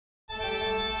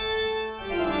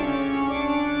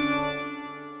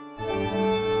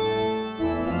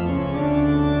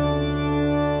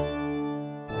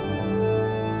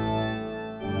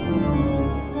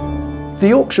The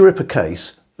Yorkshire Ripper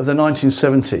case of the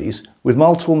 1970s, with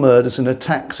multiple murders and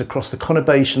attacks across the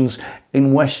conurbations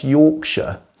in West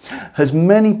Yorkshire, has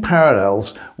many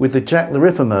parallels with the Jack the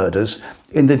Ripper murders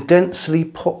in the densely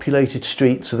populated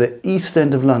streets of the East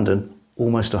End of London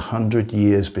almost 100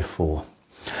 years before.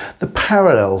 The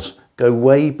parallels go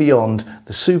way beyond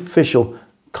the superficial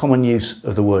common use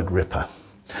of the word Ripper,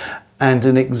 and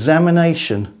an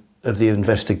examination of the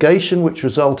investigation which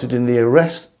resulted in the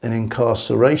arrest and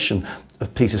incarceration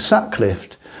of Peter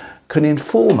Sutcliffe can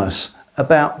inform us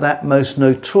about that most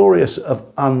notorious of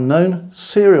unknown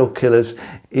serial killers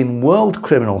in world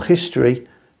criminal history,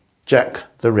 Jack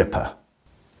the Ripper.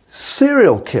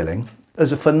 Serial killing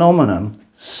as a phenomenon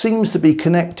seems to be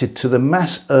connected to the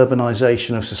mass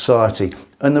urbanisation of society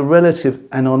and the relative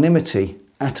anonymity,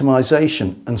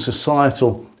 atomisation and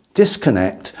societal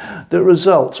disconnect that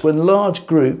results when large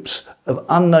groups of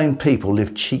unknown people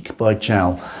live cheek by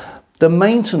jowl. The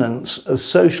maintenance of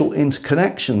social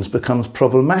interconnections becomes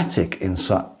problematic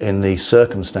in these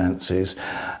circumstances,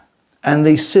 and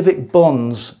these civic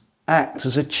bonds act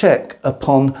as a check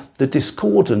upon the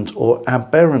discordant or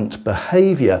aberrant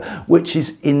behaviour which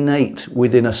is innate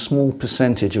within a small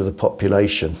percentage of the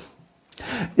population.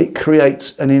 It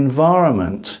creates an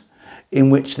environment in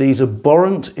which these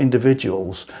abhorrent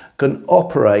individuals can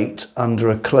operate under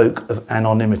a cloak of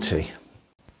anonymity.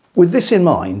 With this in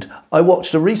mind, I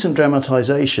watched a recent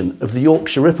dramatisation of the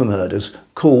Yorkshire Ripper murders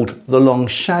called The Long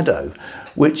Shadow,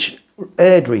 which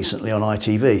aired recently on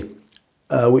ITV,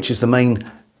 which is the main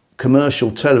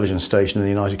commercial television station in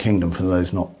the United Kingdom, for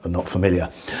those not familiar.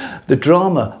 The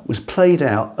drama was played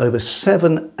out over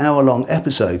 7 hour-long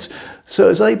episodes, so I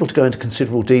was able to go into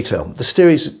considerable detail. The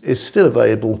series is still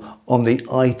available on the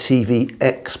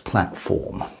ITVX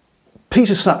platform.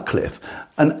 Peter Sutcliffe,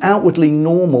 an outwardly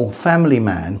normal family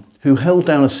man who held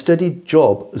down a steady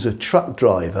job as a truck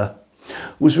driver,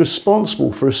 was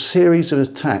responsible for a series of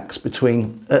attacks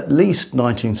between at least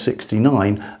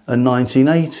 1969 and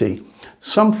 1980.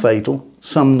 Some fatal,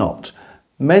 some not.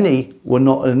 Many were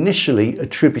not initially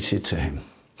attributed to him.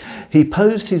 He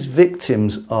posed his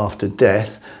victims after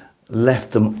death,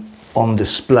 left them on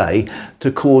display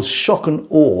to cause shock and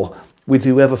awe with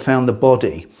whoever found the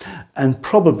body, and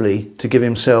probably to give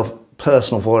himself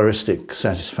personal voyeuristic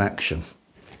satisfaction.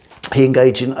 He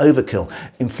engaged in overkill,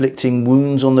 inflicting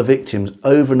wounds on the victims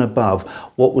over and above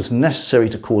what was necessary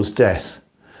to cause death.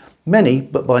 Many,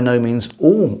 but by no means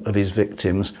all, of his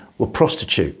victims were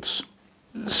prostitutes.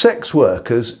 Sex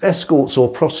workers, escorts or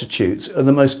prostitutes are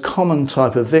the most common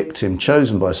type of victim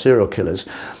chosen by serial killers.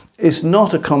 It's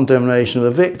not a condemnation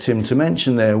of the victim to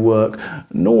mention their work,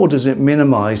 nor does it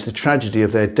minimise the tragedy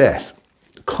of their death.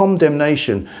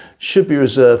 Condemnation should be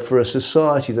reserved for a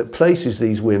society that places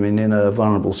these women in a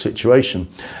vulnerable situation.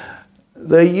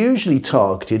 They're usually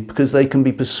targeted because they can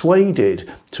be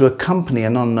persuaded to accompany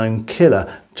an unknown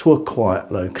killer to a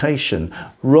quiet location,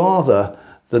 rather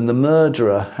than the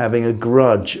murderer having a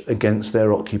grudge against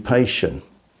their occupation.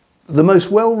 The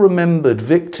most well-remembered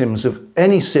victims of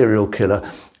any serial killer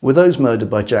were those murdered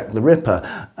by Jack the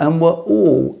Ripper, and were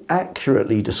all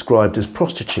accurately described as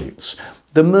prostitutes.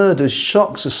 The murders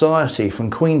shocked society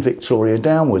from Queen Victoria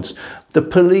downwards. The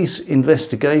police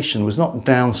investigation was not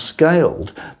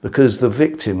downscaled because the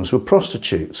victims were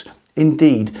prostitutes.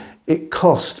 Indeed, it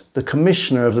cost the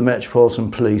Commissioner of the Metropolitan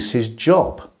Police his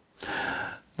job.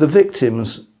 The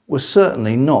victims were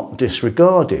certainly not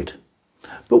disregarded.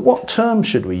 But what term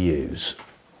should we use?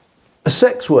 A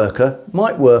sex worker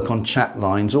might work on chat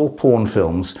lines or porn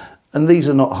films, and these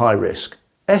are not high risk.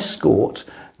 Escort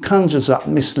conjures up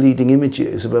misleading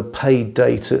images of a paid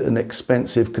date at an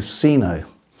expensive casino.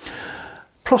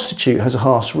 Prostitute has a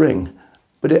harsh ring,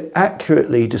 but it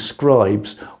accurately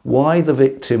describes why the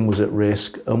victim was at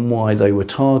risk and why they were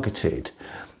targeted.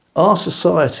 Our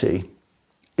society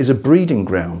is a breeding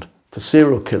ground for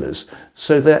serial killers,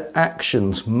 so their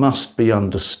actions must be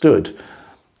understood.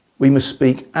 We must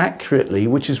speak accurately,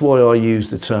 which is why I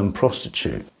use the term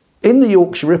prostitute. In the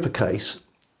Yorkshire Ripper case,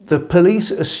 the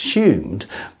police assumed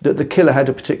that the killer had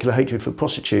a particular hatred for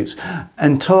prostitutes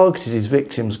and targeted his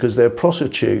victims because they're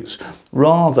prostitutes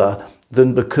rather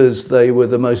than because they were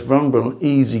the most vulnerable and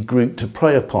easy group to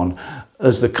prey upon,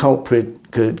 as the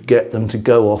culprit could get them to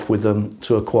go off with them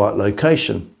to a quiet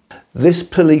location. This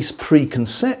police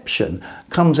preconception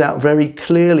comes out very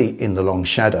clearly in The Long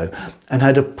Shadow and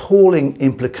had appalling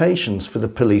implications for the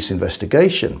police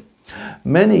investigation.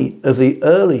 Many of the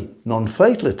early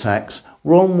non-fatal attacks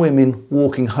were on women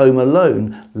walking home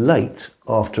alone late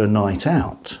after a night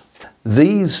out.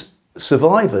 These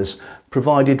survivors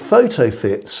provided photo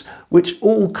fits which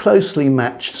all closely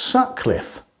matched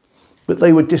Sutcliffe, but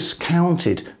they were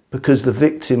discounted because the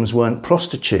victims weren't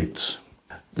prostitutes.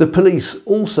 The police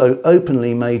also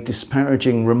openly made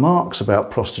disparaging remarks about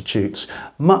prostitutes,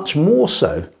 much more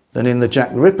so than in the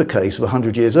Jack the Ripper case of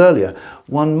 100 years earlier.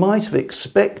 One might have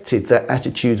expected that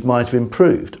attitudes might have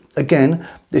improved. Again,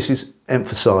 this is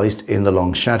emphasised in The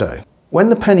Long Shadow. When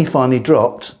the penny finally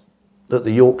dropped that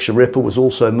the Yorkshire Ripper was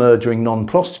also murdering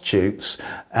non-prostitutes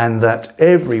and that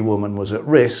every woman was at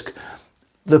risk,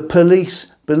 the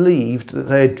police believed that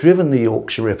they had driven the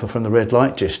Yorkshire Ripper from the red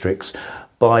light districts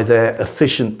by their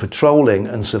efficient patrolling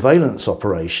and surveillance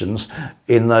operations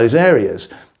in those areas.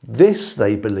 This,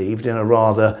 they believed, in a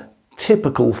rather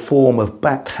typical form of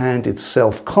backhanded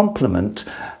self-compliment,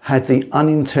 had the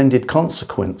unintended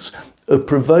consequence of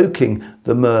provoking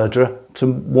the murderer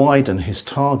to widen his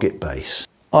target base.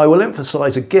 I will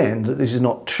emphasise again that this is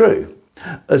not true,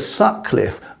 as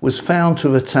Sutcliffe was found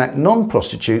to have attacked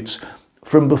non-prostitutes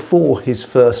from before his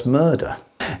first murder.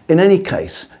 In any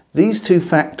case, these two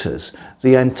factors,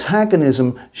 the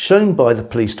antagonism shown by the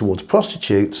police towards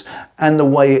prostitutes and the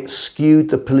way it skewed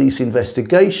the police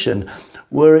investigation,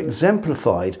 were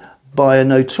exemplified by a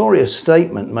notorious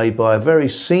statement made by a very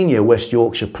senior West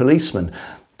Yorkshire policeman,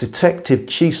 Detective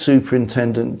Chief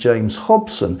Superintendent James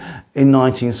Hobson, in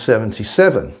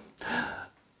 1977,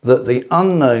 that the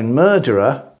unknown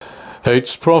murderer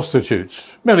hates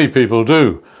prostitutes. Many people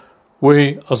do.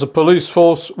 We, as a police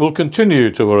force, will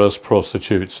continue to arrest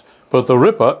prostitutes, but the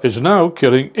Ripper is now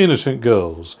killing innocent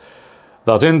girls.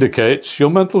 That indicates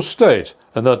your mental state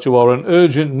and that you are in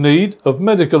urgent need of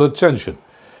medical attention.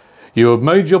 You have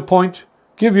made your point.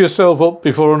 Give yourself up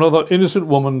before another innocent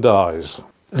woman dies.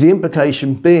 The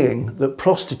implication being that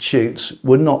prostitutes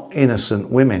were not innocent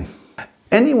women.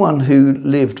 Anyone who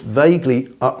lived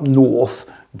vaguely up north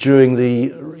during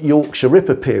the Yorkshire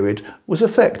Ripper period was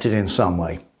affected in some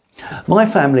way. My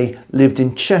family lived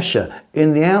in Cheshire,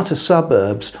 in the outer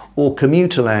suburbs or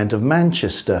commuter land of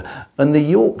Manchester, and the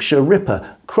Yorkshire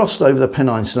Ripper crossed over the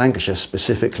Pennines, Lancashire,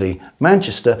 specifically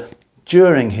Manchester,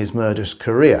 during his murderous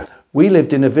career. We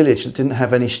lived in a village that didn't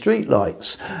have any street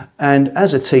lights, and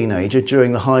as a teenager,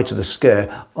 during the height of the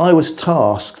scare, I was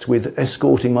tasked with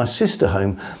escorting my sister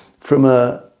home from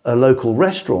a local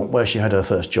restaurant where she had her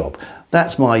first job.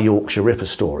 That's my Yorkshire Ripper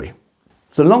story.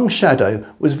 The Long Shadow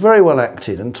was very well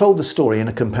acted and told the story in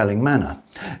a compelling manner.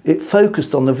 It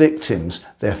focused on the victims,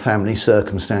 their family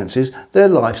circumstances, their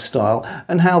lifestyle,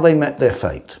 and how they met their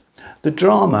fate. The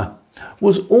drama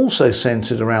was also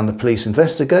centred around the police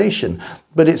investigation,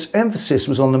 but its emphasis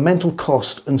was on the mental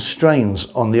cost and strains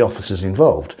on the officers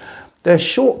involved. Their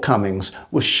shortcomings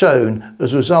were shown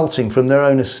as resulting from their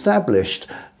own established,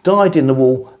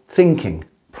 dyed-in-the-wool thinking,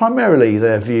 primarily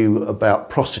their view about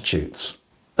prostitutes.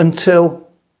 Until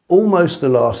almost the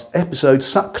last episode,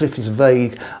 Sutcliffe's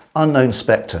vague, unknown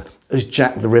spectre, as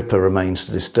Jack the Ripper remains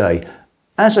to this day.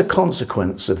 As a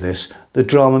consequence of this, the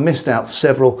drama missed out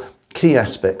several key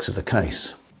aspects of the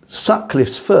case.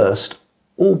 Sutcliffe's first,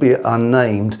 albeit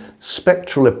unnamed,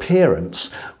 spectral appearance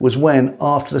was when,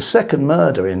 after the second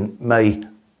murder in May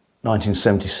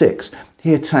 1976,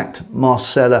 he attacked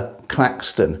Marcella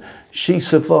Claxton. She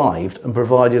survived and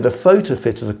provided a photo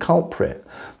fit of the culprit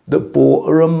that bore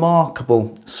a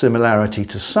remarkable similarity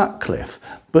to Sutcliffe,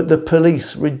 but the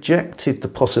police rejected the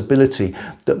possibility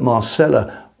that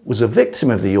Marcella was a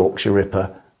victim of the Yorkshire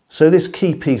Ripper, so this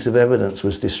key piece of evidence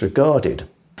was disregarded.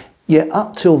 Yet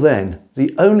up till then,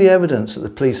 the only evidence that the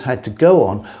police had to go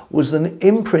on was an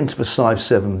imprint of a size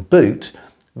 7 boot,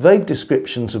 vague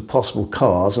descriptions of possible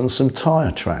cars and some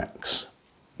tyre tracks.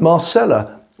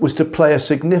 Marcella was to play a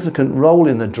significant role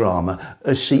in the drama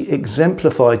as she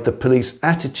exemplified the police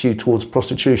attitude towards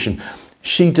prostitution.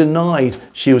 She denied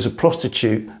she was a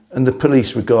prostitute and the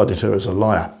police regarded her as a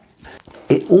liar.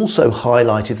 It also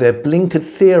highlighted their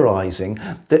blinkered theorising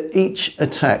that each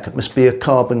attack must be a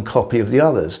carbon copy of the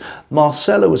others.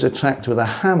 Marcella was attacked with a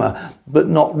hammer, but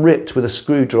not ripped with a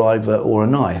screwdriver or a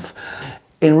knife.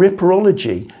 In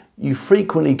Ripperology, you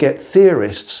frequently get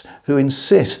theorists who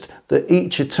insist that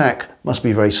each attack must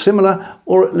be very similar,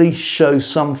 or at least show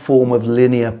some form of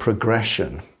linear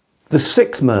progression. The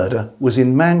sixth murder was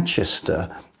in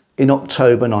Manchester in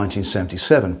October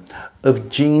 1977 of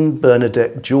Jean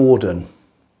Bernadette Jordan.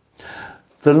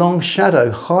 The Long Shadow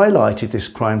highlighted this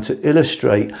crime to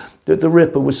illustrate that the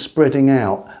Ripper was spreading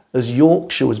out as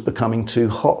Yorkshire was becoming too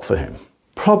hot for him.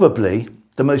 Probably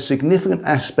the most significant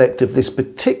aspect of this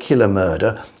particular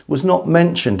murder was not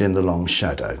mentioned in The Long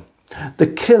Shadow. The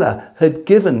killer had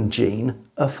given Jean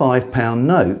a £5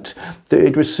 note that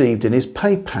he'd received in his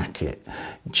pay packet.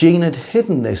 Jean had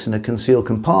hidden this in a concealed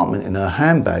compartment in her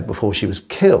handbag before she was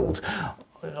killed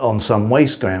on some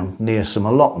waste ground near some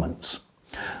allotments.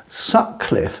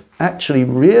 Sutcliffe actually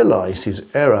realised his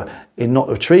error in not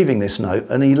retrieving this note,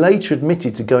 and he later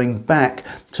admitted to going back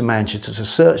to Manchester to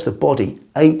search the body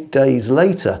 8 days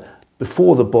later,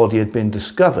 before the body had been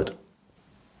discovered.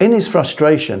 In his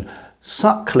frustration,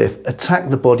 Sutcliffe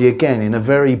attacked the body again in a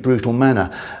very brutal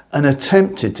manner and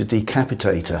attempted to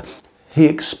decapitate her. He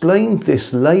explained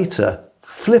this later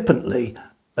flippantly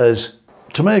as,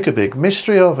 "to make a big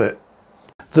mystery of it."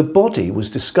 The body was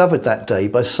discovered that day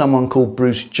by someone called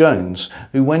Bruce Jones,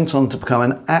 who went on to become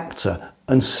an actor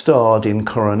and starred in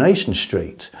Coronation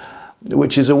Street,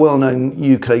 which is a well-known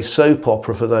UK soap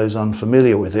opera for those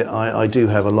unfamiliar with it. I do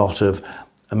have a lot of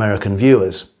American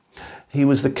viewers. He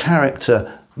was the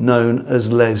character known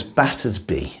as Les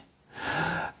Battersby.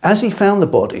 As he found the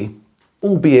body,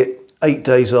 albeit 8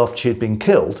 days after she had been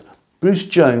killed, Bruce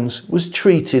Jones was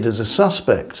treated as a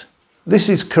suspect. This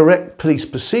is correct police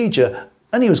procedure,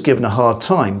 and he was given a hard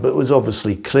time, but was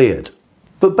obviously cleared.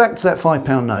 But back to that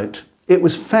 £5 note. It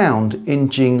was found in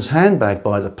Jean's handbag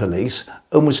by the police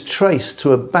and was traced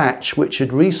to a batch which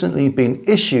had recently been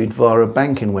issued via a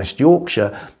bank in West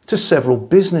Yorkshire to several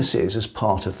businesses as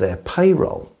part of their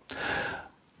payroll.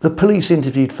 The police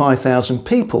interviewed 5,000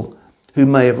 people who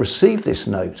may have received this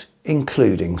note,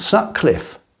 including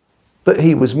Sutcliffe. But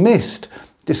he was missed,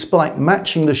 despite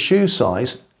matching the shoe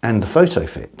size and the photo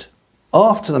fit.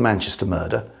 After the Manchester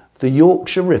murder, the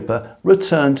Yorkshire Ripper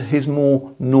returned to his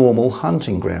more normal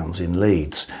hunting grounds in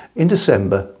Leeds in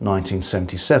December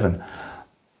 1977.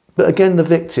 But again, the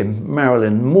victim,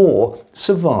 Marilyn Moore,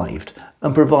 survived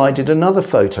and provided another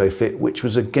photo fit, which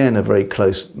was again a very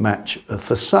close match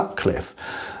for Sutcliffe.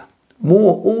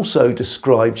 Moore also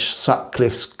described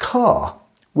Sutcliffe's car,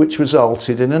 which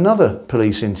resulted in another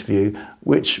police interview,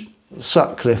 which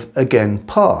Sutcliffe again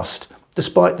passed,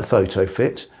 despite the photo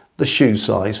fit, the shoe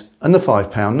size and the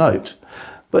 £5 note.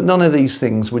 But none of these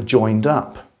things were joined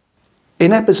up.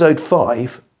 In episode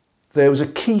 5, there was a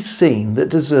key scene that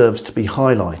deserves to be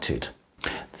highlighted.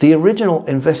 The original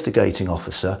investigating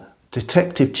officer,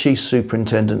 Detective Chief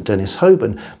Superintendent Dennis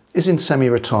Hoban, is in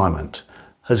semi-retirement,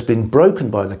 has been broken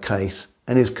by the case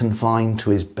and is confined to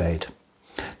his bed,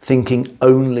 thinking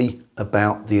only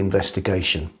about the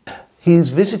investigation. He is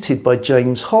visited by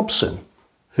James Hobson,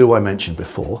 who I mentioned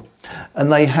before,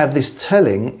 and they have this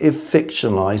telling, if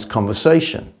fictionalised,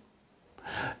 conversation.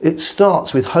 It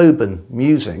starts with Hoban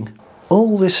musing,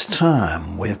 "All this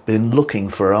time we've been looking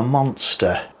for a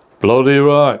monster. Bloody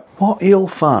right. What you'll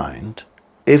find,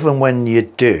 even when you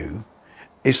do,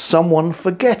 is someone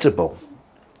forgettable.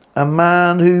 A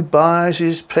man who buys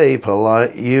his people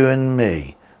like you and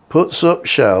me, puts up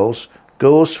shelves,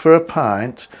 goes for a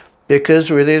pint,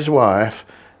 bickers with his wife,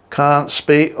 can't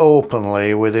speak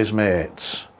openly with his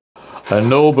mates." A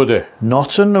nobody.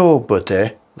 Not a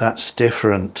nobody, that's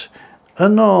different. A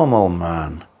normal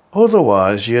man.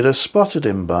 Otherwise you'd have spotted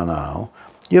him by now.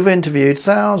 You've interviewed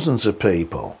thousands of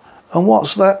people. And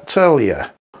what's that tell you?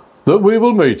 That we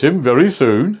will meet him very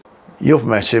soon. You've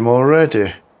met him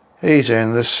already. He's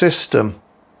in the system.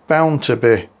 Bound to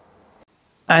be.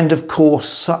 And of course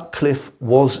Sutcliffe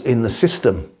was in the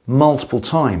system multiple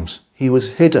times. He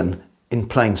was hidden in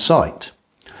plain sight.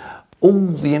 All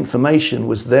the information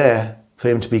was there for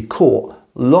him to be caught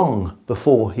long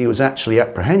before he was actually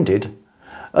apprehended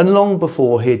and long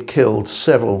before he had killed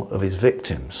several of his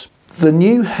victims. The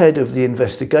new head of the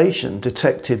investigation,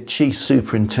 Detective Chief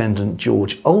Superintendent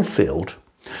George Oldfield,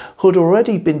 had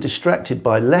already been distracted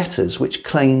by letters which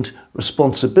claimed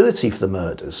responsibility for the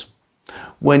murders,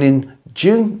 when in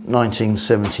June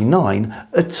 1979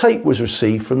 a tape was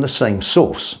received from the same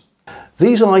source.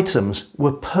 These items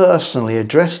were personally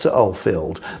addressed to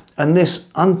Oldfield, and this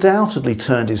undoubtedly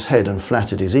turned his head and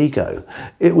flattered his ego.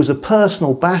 It was a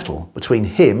personal battle between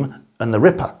him and the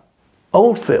Ripper.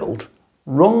 Oldfield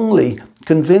wrongly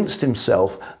convinced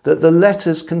himself that the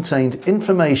letters contained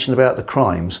information about the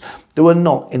crimes that were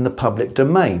not in the public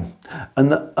domain, and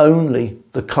that only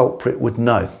the culprit would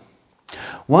know.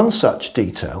 One such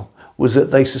detail was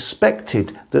that they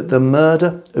suspected that the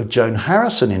murder of Joan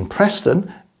Harrison in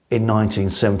Preston in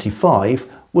 1975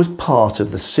 was part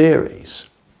of the series.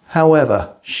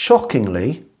 However,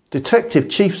 shockingly, Detective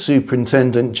Chief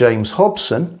Superintendent James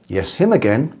Hobson, yes him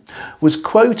again, was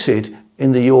quoted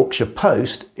in the Yorkshire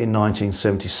Post in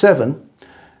 1977,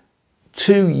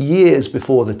 2 years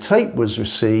before the tape was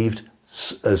received,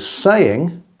 as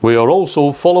saying, "We are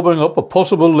also following up a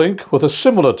possible link with a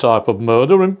similar type of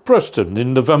murder in Preston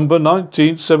in November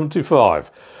 1975,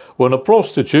 when a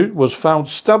prostitute was found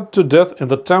stabbed to death in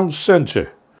the town centre."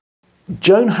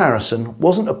 Joan Harrison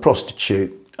wasn't a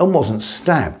prostitute and wasn't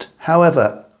stabbed.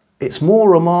 However, it's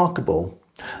more remarkable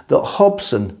that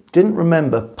Hobson didn't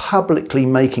remember publicly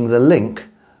making the link,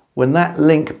 when that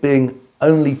link being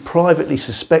only privately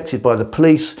suspected by the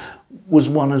police was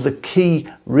one of the key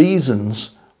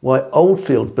reasons why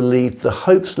Oldfield believed the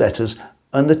hoax letters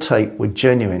and the tape were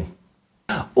genuine.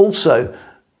 Also,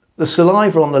 the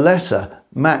saliva on the letter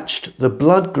matched the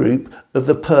blood group of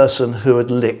the person who had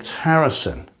licked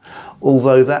Harrison,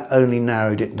 although that only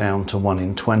narrowed it down to 1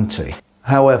 in 20.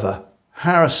 However,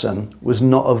 Harrison was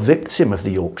not a victim of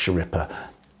the Yorkshire Ripper.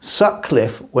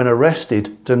 Sutcliffe, when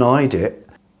arrested, denied it,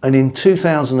 and in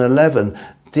 2011,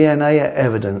 DNA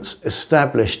evidence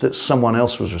established that someone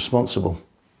else was responsible.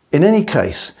 In any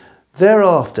case,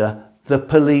 thereafter, the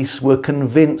police were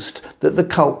convinced that the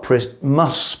culprit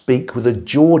must speak with a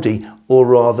Geordie, or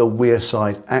rather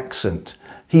Wearside accent.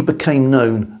 He became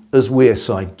known as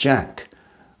Wearside Jack.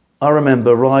 I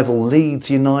remember rival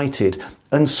Leeds United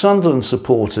and Sunderland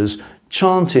supporters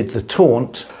chanted the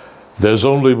taunt, "There's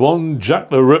only one Jack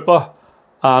the Ripper,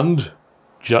 and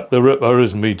Jack the Ripper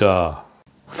is me da."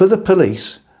 For the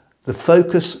police, the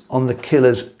focus on the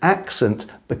killer's accent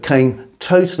became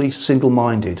totally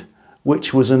single-minded,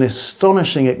 which was an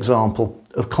astonishing example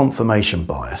of confirmation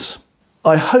bias.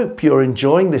 I hope you're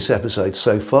enjoying this episode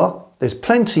so far. There's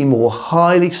plenty more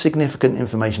highly significant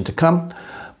information to come,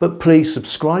 but please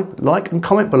subscribe, like and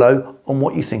comment below on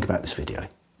what you think about this video.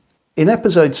 In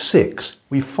episode 6,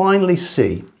 we finally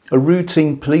see a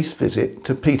routine police visit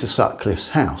to Peter Sutcliffe's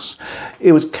house.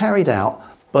 It was carried out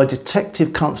by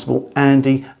Detective Constable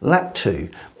Andy Lechmere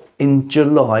in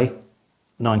July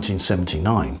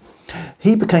 1979.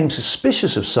 He became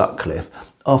suspicious of Sutcliffe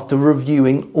after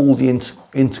reviewing all the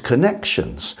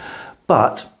interconnections,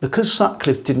 but because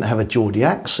Sutcliffe didn't have a Geordie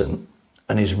accent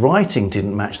and his writing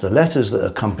didn't match the letters that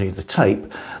accompanied the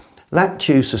tape,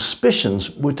 Lechemere's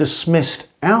suspicions were dismissed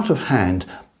out of hand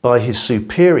by his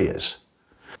superiors.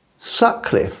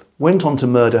 Sutcliffe went on to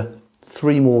murder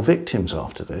 3 more victims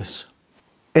after this.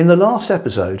 In the last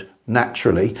episode,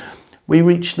 naturally, we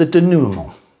reached the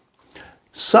denouement.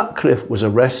 Sutcliffe was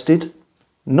arrested,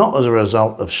 not as a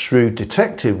result of shrewd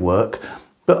detective work,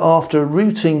 but after a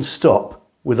routine stop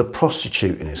with a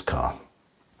prostitute in his car.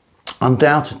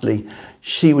 Undoubtedly,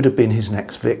 she would have been his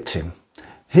next victim.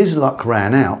 His luck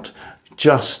ran out,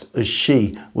 just as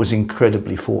she was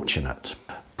incredibly fortunate.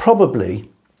 Probably,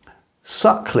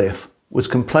 Sutcliffe was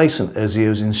complacent as he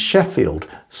was in Sheffield,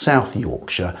 South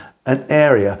Yorkshire, an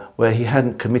area where he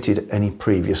hadn't committed any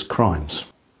previous crimes.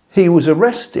 He was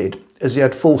arrested as he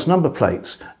had false number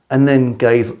plates and then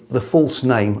gave the false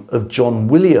name of John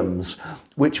Williams,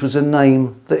 which was a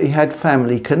name that he had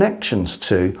family connections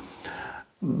to.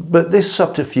 But this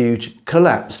subterfuge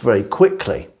collapsed very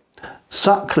quickly.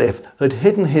 Sutcliffe had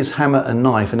hidden his hammer and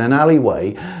knife in an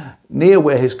alleyway near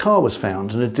where his car was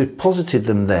found and had deposited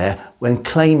them there when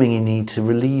claiming he needed to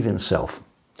relieve himself.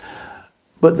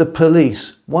 But the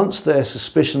police, once their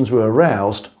suspicions were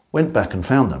aroused, went back and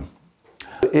found them.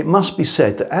 It must be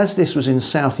said that as this was in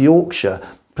South Yorkshire,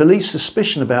 police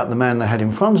suspicion about the man they had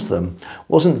in front of them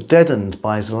wasn't deadened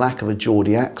by his lack of a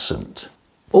Geordie accent.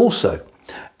 Also,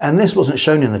 and this wasn't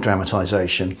shown in the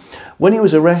dramatisation, when he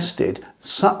was arrested,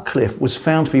 Sutcliffe was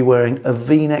found to be wearing a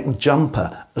V-neck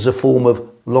jumper as a form of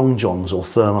long johns or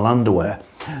thermal underwear.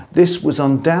 This was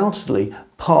undoubtedly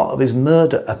part of his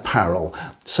murder apparel,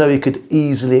 so he could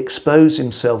easily expose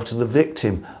himself to the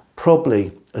victim,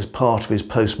 probably as part of his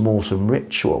post-mortem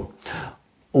ritual.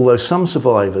 Although some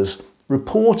survivors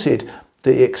reported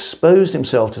that he exposed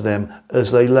himself to them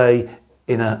as they lay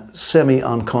in a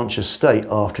semi-unconscious state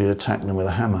after he had attacked them with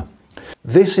a hammer.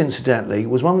 This, incidentally,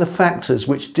 was one of the factors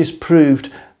which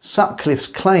disproved Sutcliffe's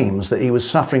claims that he was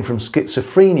suffering from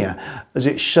schizophrenia, as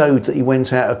it showed that he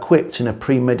went out equipped in a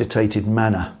premeditated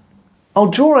manner. I'll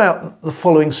draw out the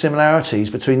following similarities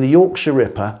between the Yorkshire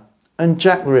Ripper and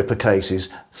Jack the Ripper cases,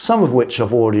 some of which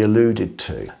I've already alluded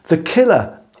to. The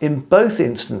killer in both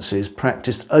instances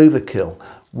practiced overkill,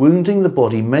 wounding the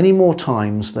body many more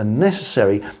times than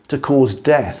necessary to cause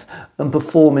death and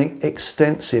performing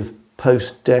extensive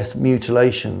post-death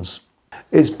mutilations.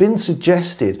 It's been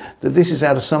suggested that this is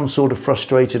out of some sort of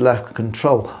frustrated lack of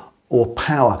control or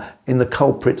power in the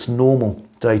culprit's normal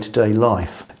day-to-day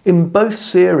life. In both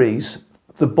series,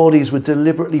 the bodies were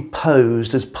deliberately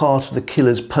posed as part of the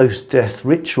killer's post-death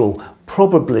ritual,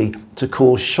 probably to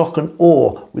cause shock and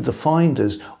awe with the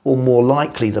finders, or more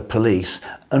likely the police,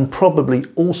 and probably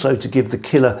also to give the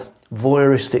killer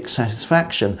voyeuristic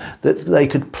satisfaction that they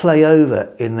could play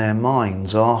over in their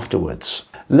minds afterwards.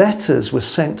 Letters were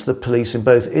sent to the police in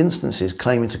both instances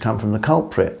claiming to come from the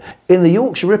culprit. In the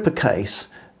Yorkshire Ripper case,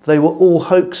 they were all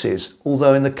hoaxes,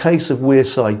 although in the case of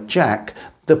Wearside Jack,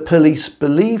 The police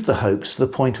believed the hoax to the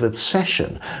point of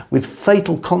obsession, with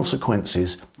fatal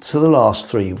consequences to the last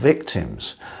 3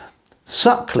 victims.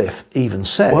 Sutcliffe even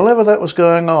said, "Whenever that was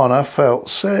going on, I felt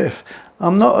safe.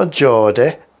 I'm not a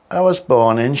Geordie. I was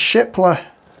born in Shipley."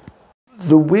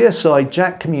 The Wearside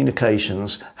Jack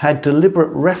communications had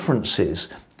deliberate references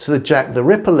to the Jack the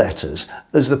Ripper letters,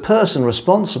 as the person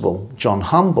responsible, John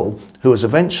Humble, who was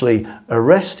eventually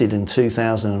arrested in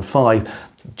 2005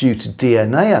 due to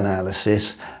DNA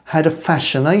analysis, had a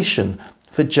fascination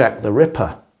for Jack the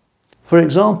Ripper. For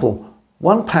example,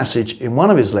 one passage in one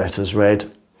of his letters read,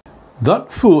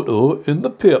 "That photo in the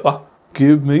paper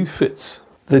gave me fits."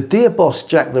 The Dear Boss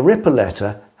Jack the Ripper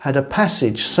letter had a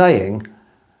passage saying,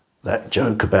 "That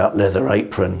joke about Leather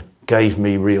Apron gave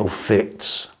me real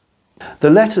fits."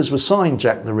 The letters were signed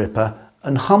Jack the Ripper,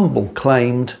 and Humble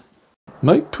claimed,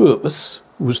 "My purpose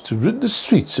was to rid the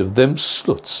streets of them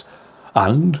sluts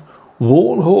and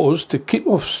warn whores to keep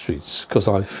off streets, 'cause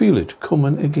I feel it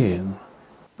coming again."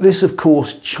 This, of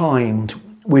course, chimed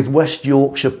with West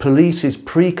Yorkshire Police's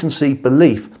preconceived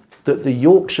belief that the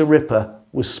Yorkshire Ripper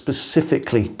was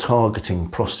specifically targeting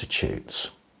prostitutes.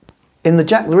 In the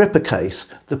Jack the Ripper case,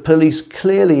 the police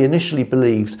clearly initially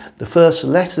believed the first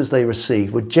letters they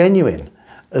received were genuine,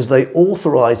 as they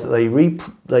authorised that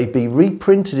they be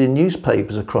reprinted in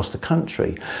newspapers across the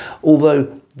country, although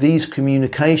these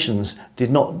communications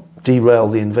did not derail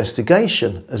the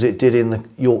investigation as it did in the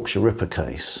Yorkshire Ripper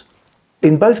case.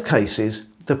 In both cases,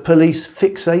 the police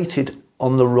fixated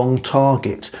on the wrong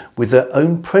target, with their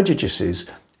own prejudices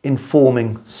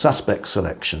informing suspect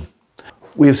selection.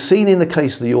 We have seen in the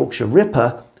case of the Yorkshire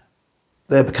Ripper,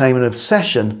 there became an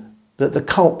obsession that the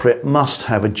culprit must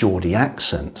have a Geordie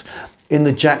accent. In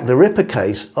the Jack the Ripper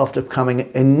case, after becoming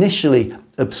initially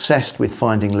obsessed with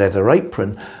finding Leather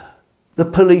Apron, the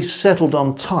police settled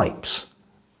on types: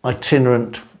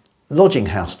 itinerant lodging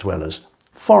house dwellers,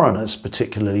 foreigners,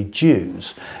 particularly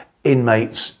Jews,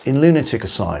 inmates in lunatic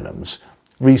asylums,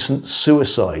 recent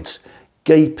suicides,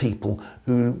 gay people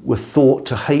who were thought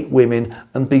to hate women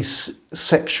and be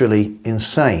sexually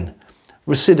insane,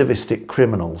 recidivistic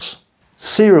criminals.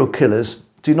 Serial killers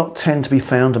do not tend to be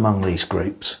found among these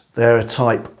groups. They are a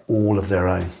type all of their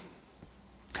own.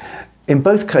 In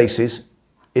both cases,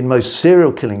 in most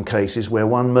serial killing cases where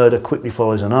one murder quickly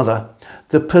follows another,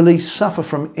 the police suffer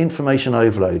from information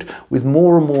overload, with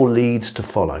more and more leads to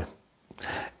follow.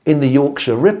 In the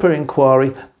Yorkshire Ripper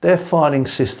inquiry, their filing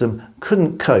system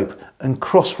couldn't cope and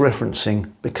cross-referencing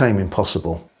became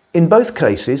impossible. In both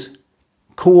cases,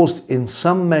 caused in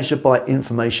some measure by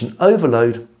information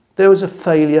overload, there was a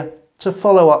failure to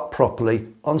follow up properly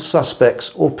on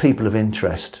suspects or people of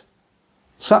interest.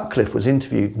 Sutcliffe was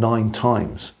interviewed 9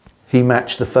 times. He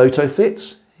matched the photo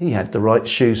fits, he had the right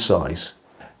shoe size.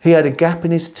 He had a gap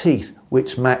in his teeth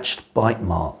which matched bite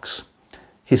marks.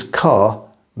 His car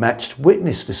matched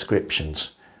witness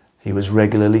descriptions. He was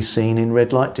regularly seen in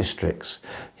red light districts.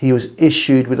 He was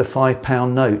issued with a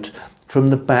 £5 note from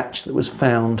the batch that was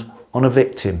found on a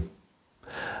victim.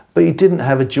 But he didn't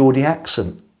have a Geordie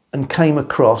accent and came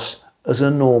across as a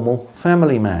normal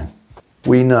family man.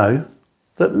 We know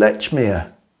that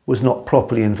Lechmere was not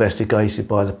properly investigated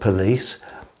by the police,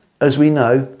 as we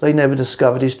know they never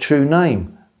discovered his true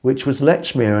name, which was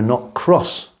Lechmere and not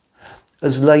Cross.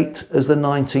 As late as the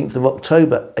 19th of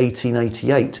October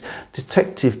 1888,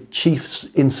 Detective Chief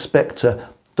Inspector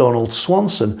Donald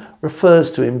Swanson refers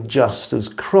to him just as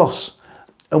Cross,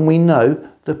 and we know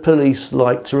the police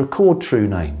like to record true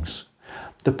names.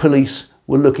 The police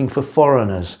were looking for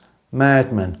foreigners,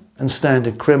 madmen and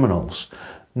standard criminals,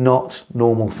 not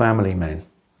normal family men.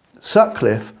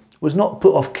 Sutcliffe was not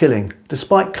put off killing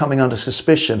despite coming under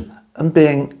suspicion and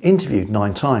being interviewed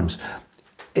 9 times.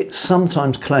 It's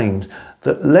sometimes claimed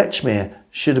that Lechmere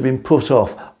should have been put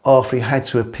off after he had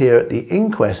to appear at the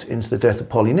inquest into the death of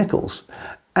Polly Nichols.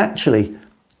 Actually,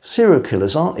 serial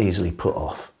killers aren't easily put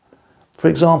off. For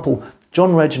example,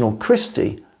 John Reginald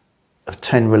Christie of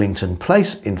 10 Rillington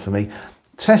Place infamy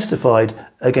testified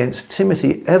against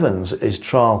Timothy Evans at his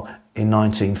trial in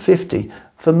 1950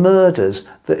 for murders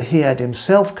that he had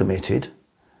himself committed,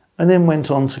 and then went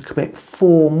on to commit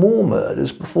 4 more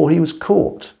murders before he was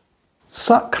caught.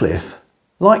 Sutcliffe,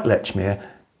 like Lechmere,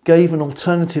 gave an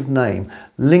alternative name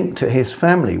linked to his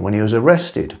family when he was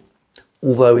arrested,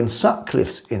 although in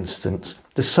Sutcliffe's instance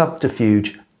the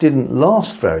subterfuge didn't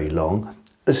last very long,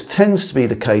 as tends to be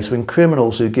the case when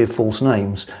criminals who give false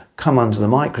names come under the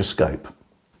microscope.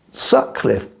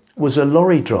 Sutcliffe was a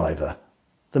lorry driver,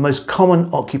 the most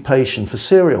common occupation for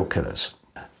serial killers.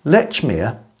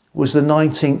 Lechmere was the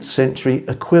 19th century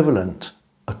equivalent,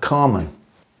 a carman.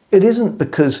 It isn't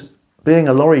because being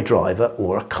a lorry driver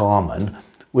or a carman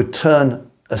would turn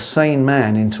a sane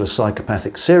man into a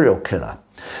psychopathic serial killer.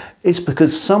 It's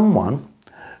because someone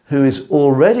who is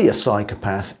already a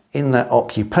psychopath in that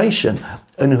occupation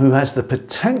and who has the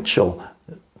potential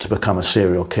to become a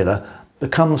serial killer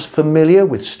becomes familiar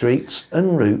with streets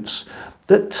and routes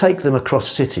that take them across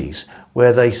cities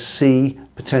where they see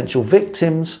potential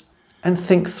victims and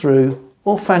think through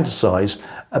or fantasize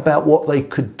about what they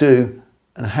could do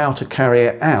and how to carry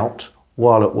it out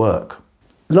while at work.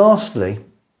 Lastly,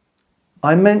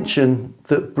 I mentioned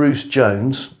that Bruce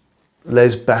Jones,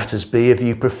 Les Battersby if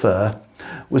you prefer,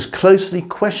 was closely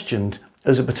questioned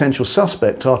as a potential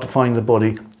suspect after finding the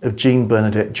body of Jean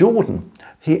Bernadette Jordan.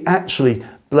 He actually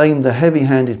blamed the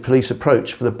heavy-handed police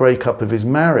approach for the breakup of his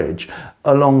marriage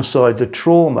alongside the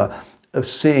trauma of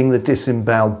seeing the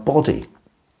disemboweled body,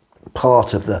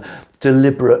 part of the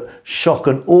deliberate shock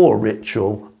and awe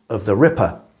ritual of the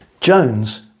Ripper.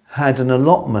 Jones had an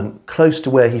allotment close to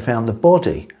where he found the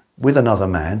body with another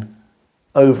man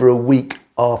over a week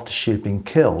after she had been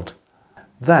killed.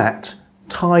 That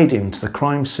tied him to the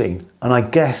crime scene, and I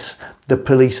guess the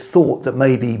police thought that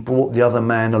maybe he brought the other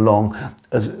man along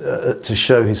to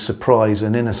show his surprise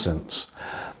and innocence.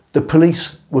 The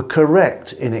police were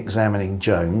correct in examining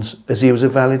Jones as he was a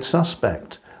valid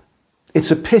suspect.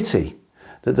 It's a pity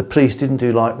that the police didn't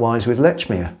do likewise with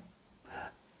Lechmere.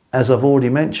 As I've already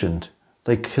mentioned,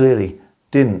 they clearly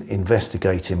didn't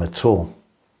investigate him at all.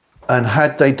 And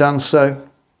had they done so,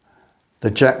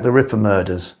 the Jack the Ripper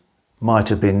murders might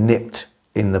have been nipped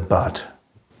in the bud.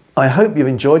 I hope you've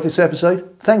enjoyed this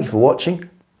episode. Thank you for watching.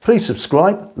 Please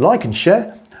subscribe, like and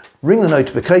share, ring the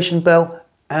notification bell,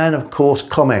 and of course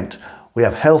comment. We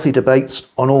have healthy debates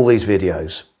on all these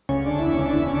videos.